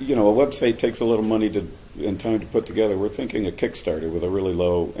a website takes a little money and time to put together. We're thinking a Kickstarter with a really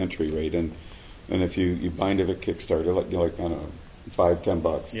low entry rate, and if you bind it at Kickstarter, like I don't know,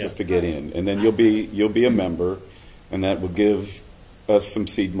 $5-10 just to get in, and then you'll be a member, and that will give us some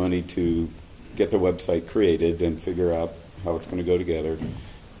seed money to get the website created and figure out how it's going to go together.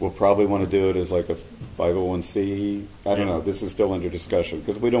 We'll probably want to do it as like a 501c. I don't know. This is still under discussion,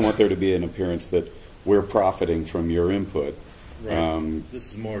 because we don't want there to be an appearance that we're profiting from your input. Right.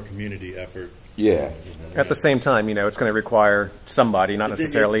 This is more a community effort. Yeah. At the same time, it's going to require somebody, not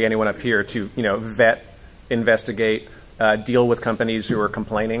necessarily anyone up here, to vet, investigate, deal with companies who are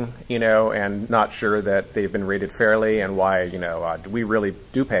complaining, and not sure that they've been rated fairly, and why, do we really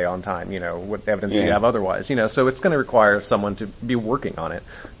do pay on time? What evidence do you have otherwise? So it's going to require someone to be working on it,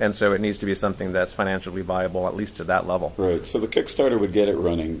 and so it needs to be something that's financially viable, at least to that level. Right. So the Kickstarter would get it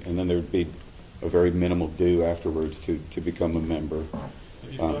running, and then there would be a very minimal due afterwards to become a member.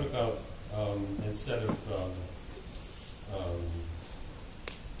 Have you thought about instead of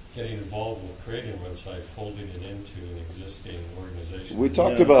getting involved with creating a website, folding it into an existing organization? We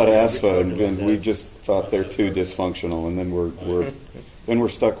talked about ASFA, and we just thought they're too dysfunctional, and then we're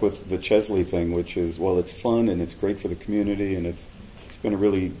stuck with the Chesley thing, which is, well, it's fun and it's great for the community, and it's been a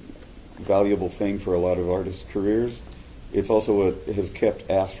really valuable thing for a lot of artists' careers. It's also what has kept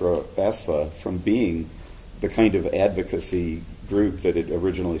ASFA from being the kind of advocacy group that it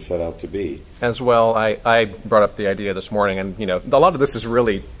originally set out to be. As well, I brought up the idea this morning, and a lot of this is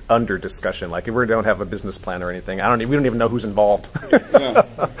really under discussion. Like, we don't have a business plan or anything. We don't even know who's involved. We're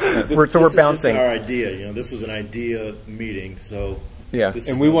bouncing. This is our idea. This was an idea meeting, so. Yeah,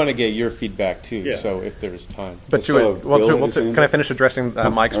 and we want to get your feedback too. Yeah. So if there's time. But can I finish addressing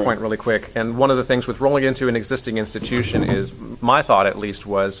Mike's point really quick? And one of the things with rolling into an existing institution is, my thought at least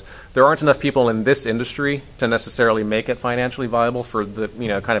was, there aren't enough people in this industry to necessarily make it financially viable for the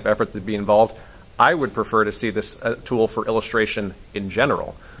kind of effort to be involved. I would prefer to see this tool for illustration in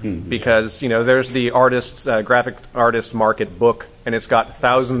general, because there's the graphic artist market book, and it's got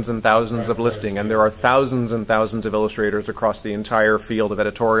thousands and thousands of listing, and there are thousands and thousands of illustrators across the entire field of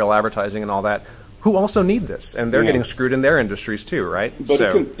editorial advertising and all that, who also need this, and they're getting screwed in their industries too, right? But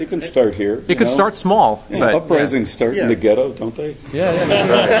so, it can start here. It can start small. But, uprisings start in the ghetto, don't they? Yeah, that's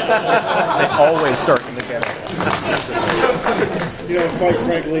right. They always start in the ghetto. Quite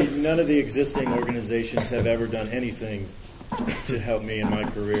frankly, none of the existing organizations have ever done anything to help me in my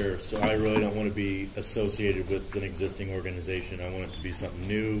career, so I really don't want to be associated with an existing organization. I want it to be something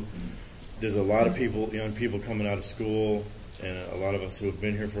new. There's a lot of young people coming out of school, and a lot of us who have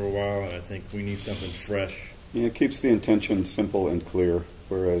been here for a while, and I think we need something fresh. Yeah, it keeps the intention simple and clear,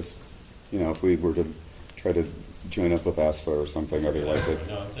 whereas, if we were to try to join up with ASFA or something, I'd be like it.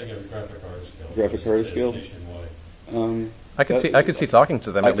 No, I'm thinking of Graphic Artist Guild. Graphic Artist Guild? I could see talking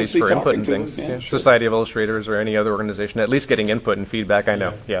to them, at least for input and things. Them, sure. Society of Illustrators or any other organization, at least getting input and feedback. I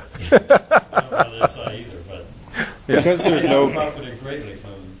know, I don't know that's not either, but because there's no. I profited greatly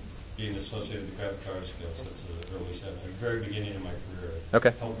from being associated with the Graphic Artist Guild since the early 70s, the very beginning of my career.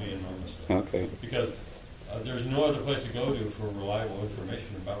 It helped me enormously. Okay. Because there's no other place to go to for reliable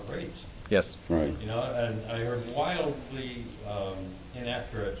information about rates. Yes. Right. And I heard wildly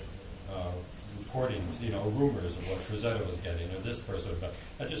inaccurate reportings, you know, rumors of what Frazetta was getting or this person. But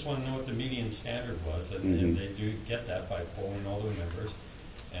I just want to know what the median standard was, and they do get that by polling all their members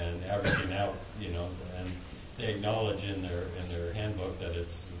and averaging out, you know, and they acknowledge in their handbook that the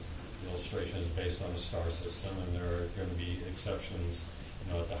illustration is based on a star system, and there are going to be exceptions,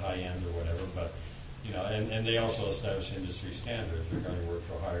 you know, at the high end or whatever. But you know, and they also establish industry standards regarding work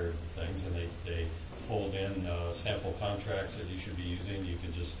for hire things, and they fold in sample contracts that you should be using. You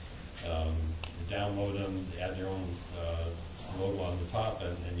can just download them, add your own logo on the top,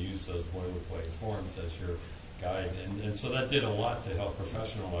 and use those boilerplate forms as your guide. And so that did a lot to help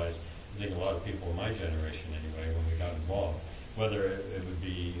professionalize, I think, a lot of people in my generation anyway, when we got involved. Whether it would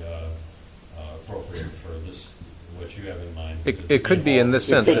be appropriate for this, what you have in mind. It could be in this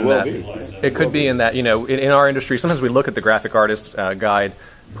sense, in that it could be in that, you know, in our industry, sometimes we look at the graphic artist guide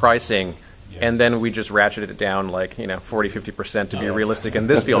pricing, and then we just ratchet it down like, you know, 40-50% to be realistic in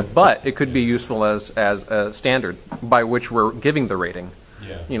this field. But it could be useful as a standard by which we're giving the rating.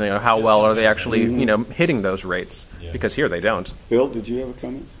 Yeah. You know, how well are they actually, you know, hitting those rates? Yeah. Because here they don't. Bill, did you have a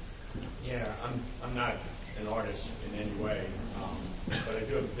comment? Yeah, I'm not an artist in any way, but I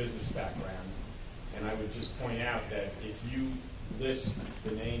do have a business background, and I would just point out that if you list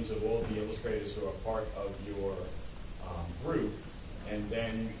the names of all the illustrators who are part of your group, and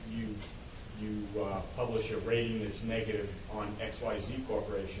then you publish a rating that's negative on XYZ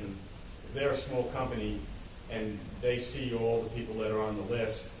Corporation, if they're a small company and they see all the people that are on the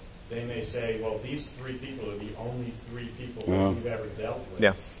list, they may say, well, these 3 people are the only 3 people that you've ever dealt with.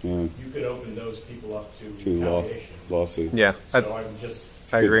 Yeah. Yeah. You could open those people up to To retaliation. lawsuit. Yeah. So I would just,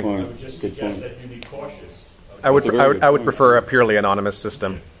 I agree. Good I point. would just Good suggest point. that you be cautious. I would That's a very good I would point. prefer a purely anonymous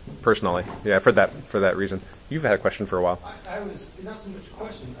system, personally. Yeah, for that reason. You've had a question for a while. I was not so much a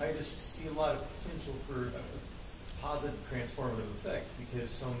question. I just see a lot of potential for a positive transformative effect, because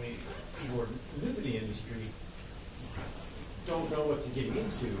so many people who are new to the industry don't know what they're getting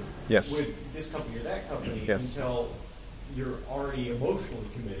into with this company or that company until you're already emotionally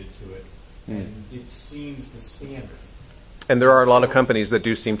committed to it, and it seems the standard. And there are a lot of companies that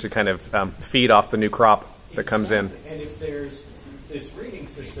do seem to kind of feed off the new crop that comes in. And if there's this rating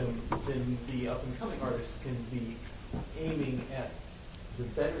system, then the up-and-coming artist can be aiming at the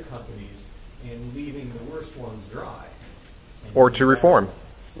better companies and leaving the worst ones dry. Or to reform,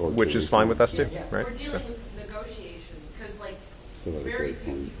 which is fine with us too, right? We're dealing with negotiation because, like, very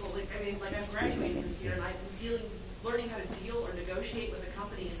few people, like, I mean, like, I'm graduating this year, and learning how to deal or negotiate with a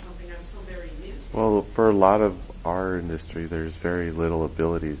company is something I'm still very new to. Well, for a lot of our industry, there's very little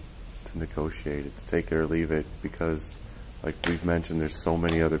ability to negotiate. It's take it or leave it, because, like we've mentioned, there's so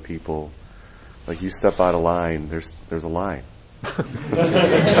many other people. Like, you step out of line, there's a line.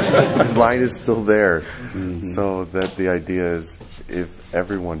 The line is still there. So that the idea is, if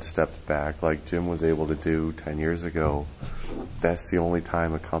everyone stepped back, like Jim was able to do 10 years ago, that's the only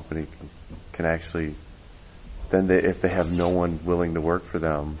time a company can actually. Then if they have no one willing to work for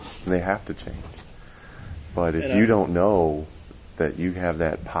them, then they have to change. But if you don't know that you have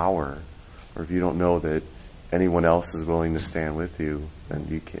that power, or if you don't know that anyone else is willing to stand with you, then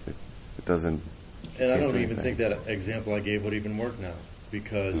you can't. It doesn't. And I don't even think that example I gave would even work now,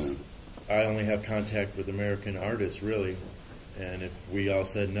 because I only have contact with American artists, really. And if we all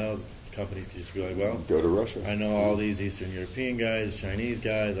said no, companies could just be like, well, go to Russia. I know all these Eastern European guys, Chinese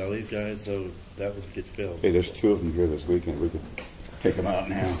guys, all these guys, so that would get filled. Hey, there's 2 of them here this weekend. We could take them out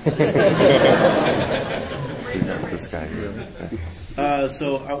now. This guy here. I'm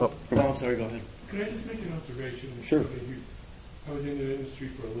sorry, go ahead. Could I just make an observation? Sure. I was in the industry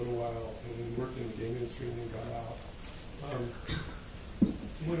for a little while, and then worked in the game industry, and then got out.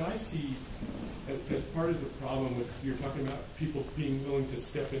 What I see as part of the problem with, you're talking about people being willing to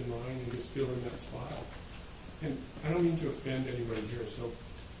step in line and just fill in that spot. And I don't mean to offend anybody here, so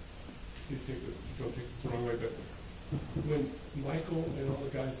please don't take this the wrong way, but when Michael and all the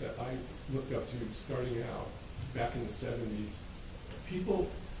guys that I looked up to starting out back in the 70s, people,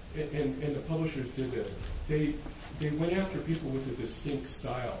 and the publishers did this, they went after people with a distinct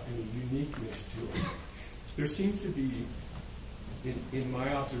style and a uniqueness to them. There seems to be, in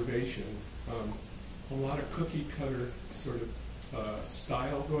my observation, a lot of cookie cutter sort of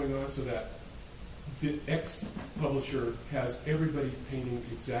style going on, so that the X publisher has everybody painting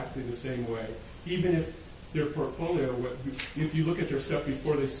exactly the same way, even if their portfolio, if you look at their stuff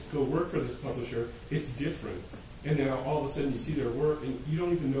before they go work for this publisher, it's different. And now all of a sudden you see their work, and you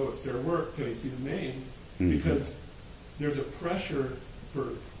don't even know it's their work till you see the name, because there's a pressure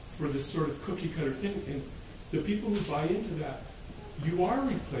for this sort of cookie cutter thing. And the people who buy into that, you are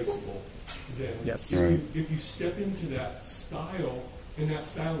replaceable then. Yes. If you step into that style And that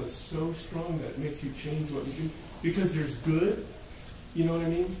style is so strong that it makes you change what you do. Because there's good, you know what I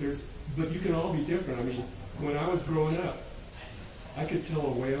mean? But you can all be different. I mean, when I was growing up, I could tell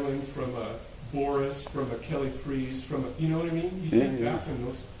a Whalen from a Boris, from a Kelly Freeze, from a, you know what I mean? You think back on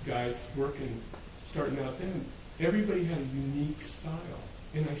those guys working, starting out then, everybody had a unique style.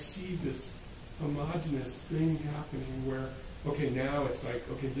 And I see this homogenous thing happening where, okay, now it's like,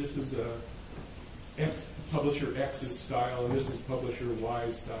 okay, this is publisher X's style and this is publisher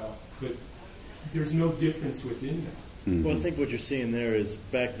Y's style. But there's no difference within that. Well, I think what you're seeing there is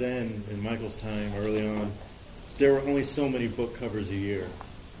back then, in Michael's time, early on, there were only so many book covers a year.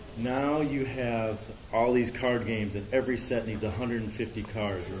 Now you have all these card games, and every set needs 150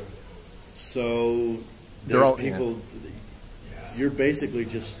 cards. So there's people. You're basically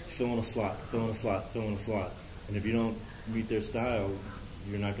just filling a slot. And if you don't meet their style,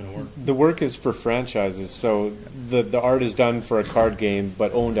 you're not going to work. The work is for franchises, so the art is done for a card game,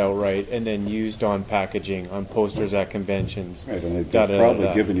 but owned outright, and then used on packaging, on posters at conventions. Right, and they've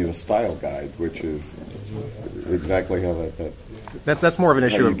probably given you a style guide, which is exactly how That's more of an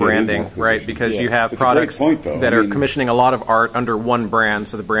issue of branding, right? Because you have products that are commissioning a lot of art under one brand,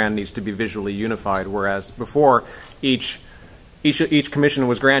 so the brand needs to be visually unified. Whereas before, each commission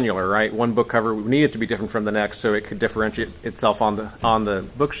was granular, right? One book cover needed to be different from the next, so it could differentiate itself on the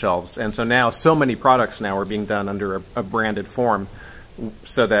bookshelves. And so now, so many products now are being done under a branded form,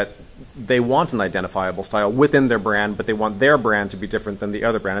 so that they want an identifiable style within their brand, but they want their brand to be different than the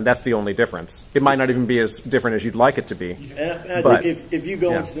other brand, and that's the only difference. It might not even be as different as you'd like it to be. And I think if you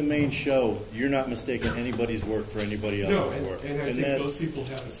go into the main show, you're not mistaking anybody's work for anybody else's work. And I think those people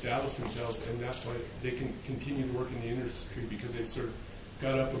have established themselves, and that's why they can continue to work in the industry, because they've sort of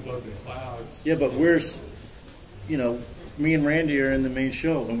got up above the clouds. Yeah, but me and Randy are in the main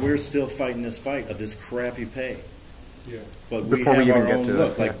show, and we're still fighting this fight of this crappy pay. Yeah. But we have our own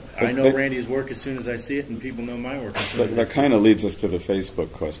look. I know Randy's work as soon as I see it, and people know my work as soon as I see it. That kind of leads us to the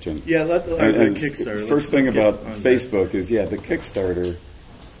Facebook question. Yeah, and Kickstarter. First thing about Facebook is, the Kickstarter,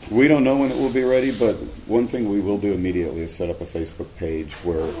 we don't know when it will be ready, but one thing we will do immediately is set up a Facebook page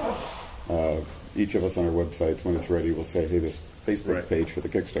where each of us on our websites, when it's ready, will say, hey, this Facebook page for the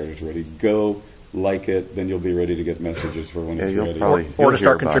Kickstarter is ready. Go like it, then you'll be ready to get messages for when it's ready. Or to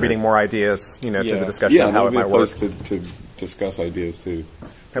start contributing more ideas, to the discussion of how it might work. To discuss ideas too.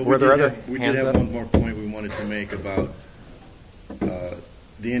 We did have one more point we wanted to make about the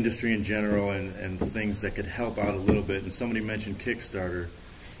industry in general and things that could help out a little bit. And somebody mentioned Kickstarter,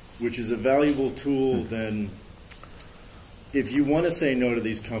 which is a valuable tool. Then, if you want to say no to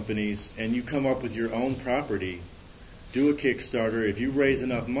these companies and you come up with your own property, do a Kickstarter. If you raise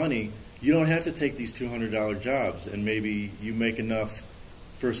enough money, you don't have to take these $200 jobs, and maybe you make enough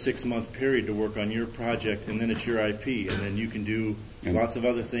for a 6-month period to work on your project, and then it's your IP, and then you can do lots of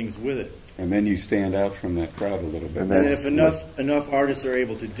other things with it. And then you stand out from that crowd a little bit. And if enough artists are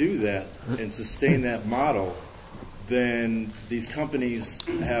able to do that and sustain that model, then these companies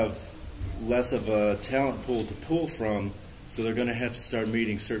have less of a talent pool to pull from, so they're going to have to start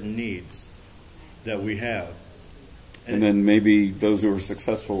meeting certain needs that we have. And then maybe those who are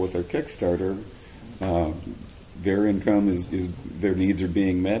successful with their Kickstarter, their income is their needs are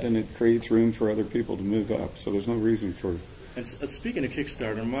being met, and it creates room for other people to move up. So there's no reason for. And speaking of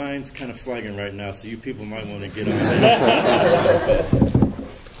Kickstarter, mine's kind of flagging right now, so you people might want to get on that.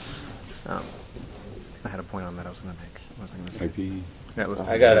 I had a point on that I was going to make. What was I going to say? IP.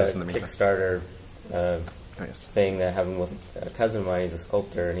 I got a Kickstarter thing that happened with a cousin of mine. He's a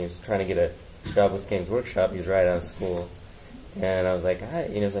sculptor, and he was trying to get a job with Games Workshop. He was right out of school, and I was like, I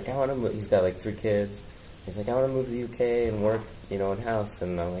want to move. He's got like 3 kids. He's like, I want to move to the UK and work, in house.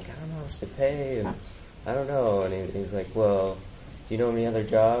 And I'm like, I don't know how much they pay, and I don't know. And he's like, well, do you know any other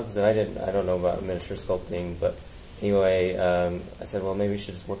jobs? And I don't know about miniature sculpting, but anyway, I said, well, maybe you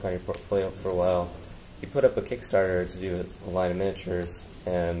should just work on your portfolio for a while. He put up a Kickstarter to do a line of miniatures,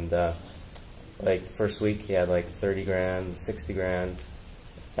 and like first week he had like 30 grand, 60 grand.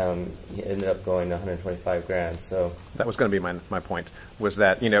 He ended up going to 125 grand. So that was going to be my point. Was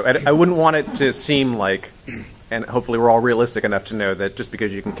that I wouldn't want it to seem like, and hopefully we're all realistic enough to know that just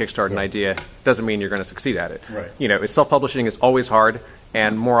because you can kickstart an idea doesn't mean you're going to succeed at it. Right. Self-publishing is always hard,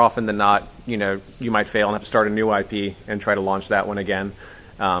 and more often than not, you might fail and have to start a new IP and try to launch that one again.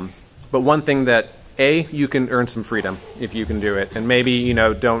 But one thing that you can earn some freedom if you can do it, and maybe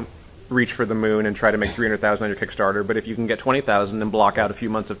don't reach for the moon and try to make $300,000 on your Kickstarter, but if you can get $20,000 and block out a few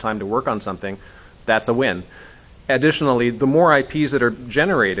months of time to work on something, that's a win. Additionally, the more IPs that are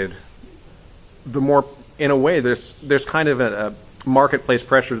generated, the more, in a way, there's kind of a marketplace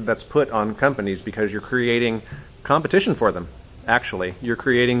pressure that's put on companies because you're creating competition for them. actually. You're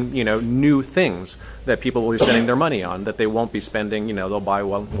creating, new things that people will be spending their money on, that they won't be spending, they'll buy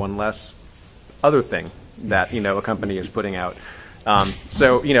one less other thing that, a company is putting out.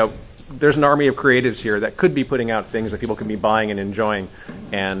 So, there's an army of creatives here that could be putting out things that people can be buying and enjoying,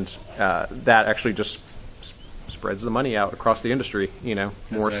 and that actually just spreads the money out across the industry,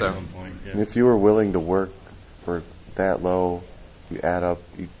 more so. Point, yeah. And if you were willing to work for that low, you add up,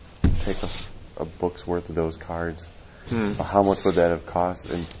 you take a book's worth of those cards, how much would that have cost?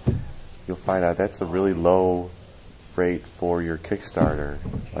 And you'll find out that's a really low rate for your Kickstarter,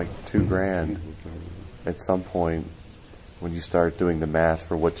 like $2,000. At some point, when you start doing the math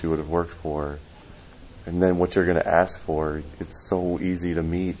for what you would have worked for, and then what you're going to ask for, it's so easy to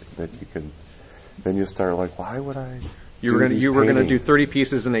meet that you can. Then you start like, why would I? You were going to do 30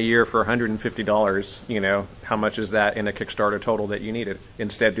 pieces in a year for $150. How much is that in a Kickstarter total that you needed?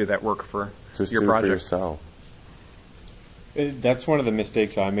 Instead, do that work for just your do project. For yourself. That's one of the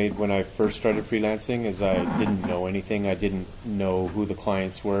mistakes I made when I first started freelancing. Is I didn't know anything. I didn't know who the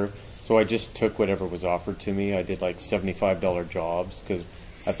clients were, so I just took whatever was offered to me. I did like $75 jobs because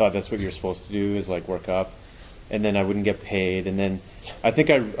I thought that's what you're supposed to do, is like work up, and then I wouldn't get paid. And then I think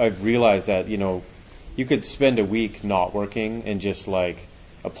I've realized that you could spend a week not working and just like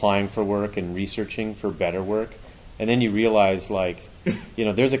applying for work and researching for better work, and then you realize like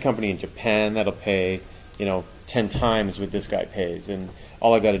there's a company in Japan that'll pay 10 times what this guy pays, and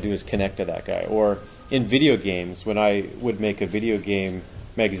all I got to do is connect to that guy. Or in video games, when I would make a video game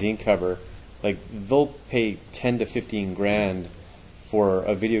magazine cover, like they'll pay 10 to 15 grand for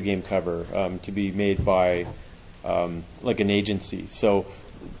a video game cover to be made by like an agency. So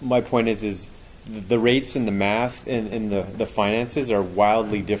my point is the rates and the math and the finances are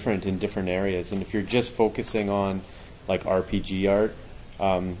wildly different in different areas. And if you're just focusing on like RPG art,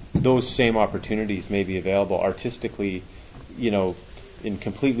 those same opportunities may be available artistically, in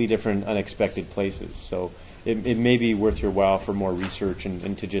completely different, unexpected places. So it may be worth your while for more research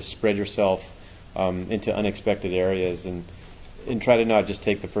and to just spread yourself into unexpected areas and try to not just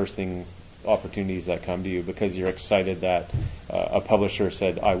take the first opportunities that come to you because you're excited that a publisher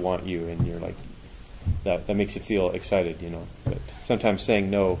said, I want you, and you're like, that makes you feel excited, But sometimes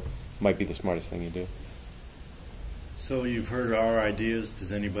saying no might be the smartest thing you do. So you've heard our ideas.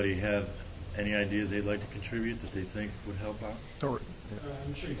 Does anybody have any ideas they'd like to contribute that they think would help out?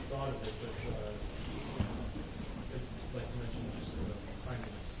 I'm sure you've thought of it, but I'd like to mention just finding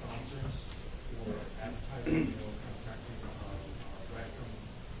sponsors or advertising, contacting Rackham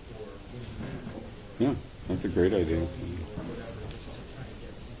or Yeah, that's a great idea. or whatever, just to try and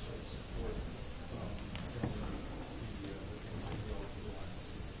get some sort of support from the things that we all utilize.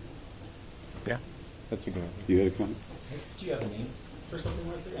 Yeah, that's a good idea. You had a comment? Do you have a name for something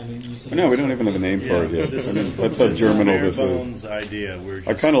like that? I mean, you see No, we don't even have a name for it yet. That's how germinal this is. Idea.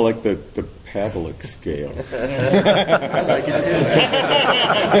 I kind of like the Pavelec scale. I like it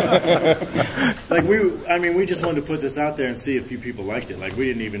too. We just wanted to put this out there and see if few people liked it. Like we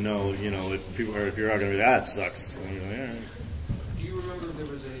didn't even know, if people or if you're all going to be that sucks. Yeah. Do you remember there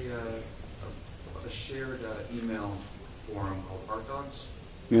was a shared email forum called Art Dogs?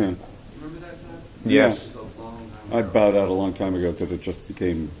 Yeah. Remember that time? Yes. A long time I ago. bowed out a long time ago because it just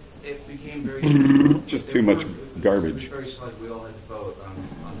became very just too much garbage. It was very slight. We all had to vote on who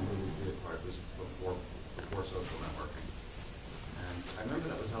would be a part. It was before social networking, and I remember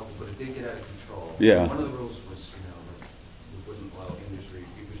that was helpful, but it did get out of control. Yeah. One of the rules was, we wouldn't allow industry.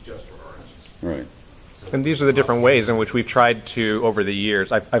 It was just for artists. Right. And these are the different ways in which we've tried to, over the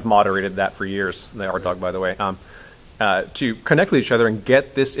years, I've moderated that for years, the Art Dog, by the way, to connect with each other and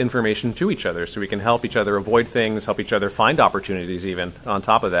get this information to each other so we can help each other avoid things, help each other find opportunities even on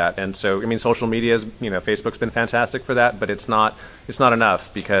top of that. And so, social media is, Facebook's been fantastic for that, but it's not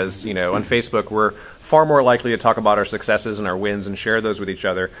enough because, on Facebook we're far more likely to talk about our successes and our wins and share those with each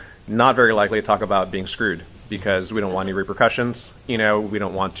other, not very likely to talk about being screwed because we don't want any repercussions, we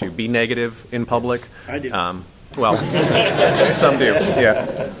don't want to be negative in public. I do. Well, some do, yeah.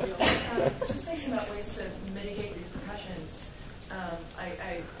 Just thinking about ways to mitigate repercussions.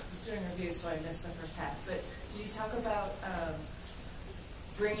 I was doing reviews, so I missed the first half. But did you talk about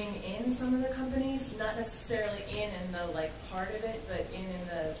bringing in some of the companies, not necessarily in the part of it, but in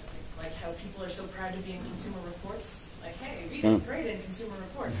the how people are so proud to be in Consumer Reports? Like, hey, we did great in Consumer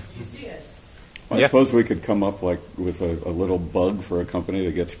Reports. Did you see us? I suppose we could come up with a little bug for a company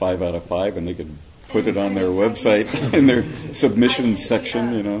that gets 5 out of 5, and they could put it on their website in their submissions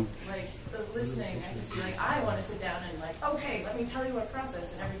section, Like the listening, I can see I want to sit down and okay, let me tell you what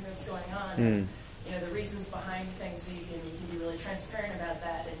process and everything that's going on, and, the reasons behind things, so you can be really transparent about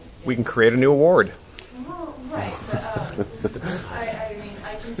that. And we can create a new award. Well, right, but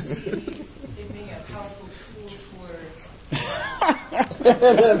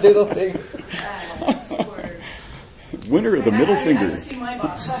Middle finger. Winner of the middle finger. I can see my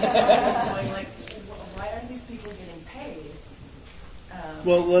boss going like, why aren't these people getting paid?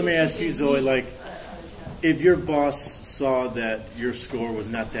 Well, let me ask you, Zoe, like, if your boss saw that your score was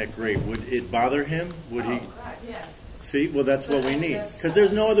not that great, would it bother him? Would he? Yeah. See, well, that's what we need. Because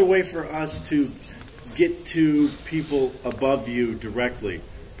there's no other way for us to get to people above you directly.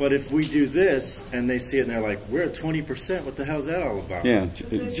 But if we do this and they see it and they're like, we're at 20%, what the hell is that all about? Yeah,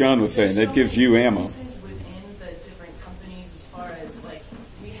 John was saying that gives you ammo. Within the different companies, as far as like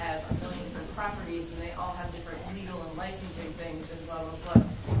we have a million different properties and they all have different legal and licensing things and blah, blah, blah.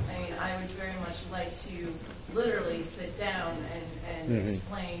 I mean, I would very much like to literally sit down and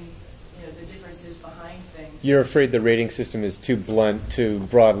explain the differences behind things. You're afraid the rating system is too blunt to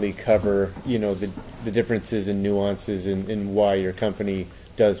broadly cover, the differences and nuances in why your company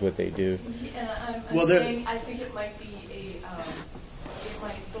does what they do. And I'm saying I think it might be it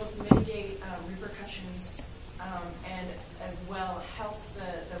might both mitigate repercussions and as well help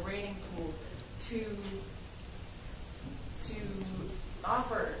the rating pool to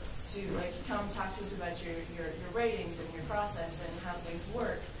offer to come talk to us about your ratings and your process and how things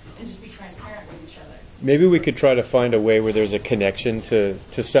work and just be transparent with each other. Maybe we could try to find a way where there's a connection to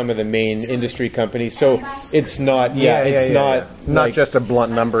some of the main industry companies, so it's not not just a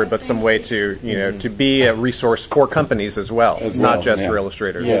blunt number, but some way to to be a resource for companies as well. It's not just for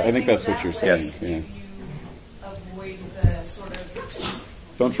illustrators. Yeah, I think that's what you're saying. Yes. Yeah. Avoid the sort of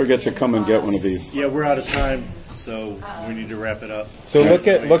Don't forget to come and get one of these. Yeah, we're out of time, so we need to wrap it up. So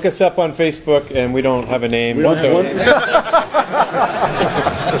look us up on Facebook, and we don't have a name.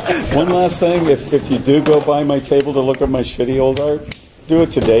 One last thing, if you do go by my table to look at my shitty old art, do it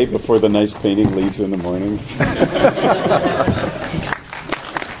today before the nice painting leaves in the morning.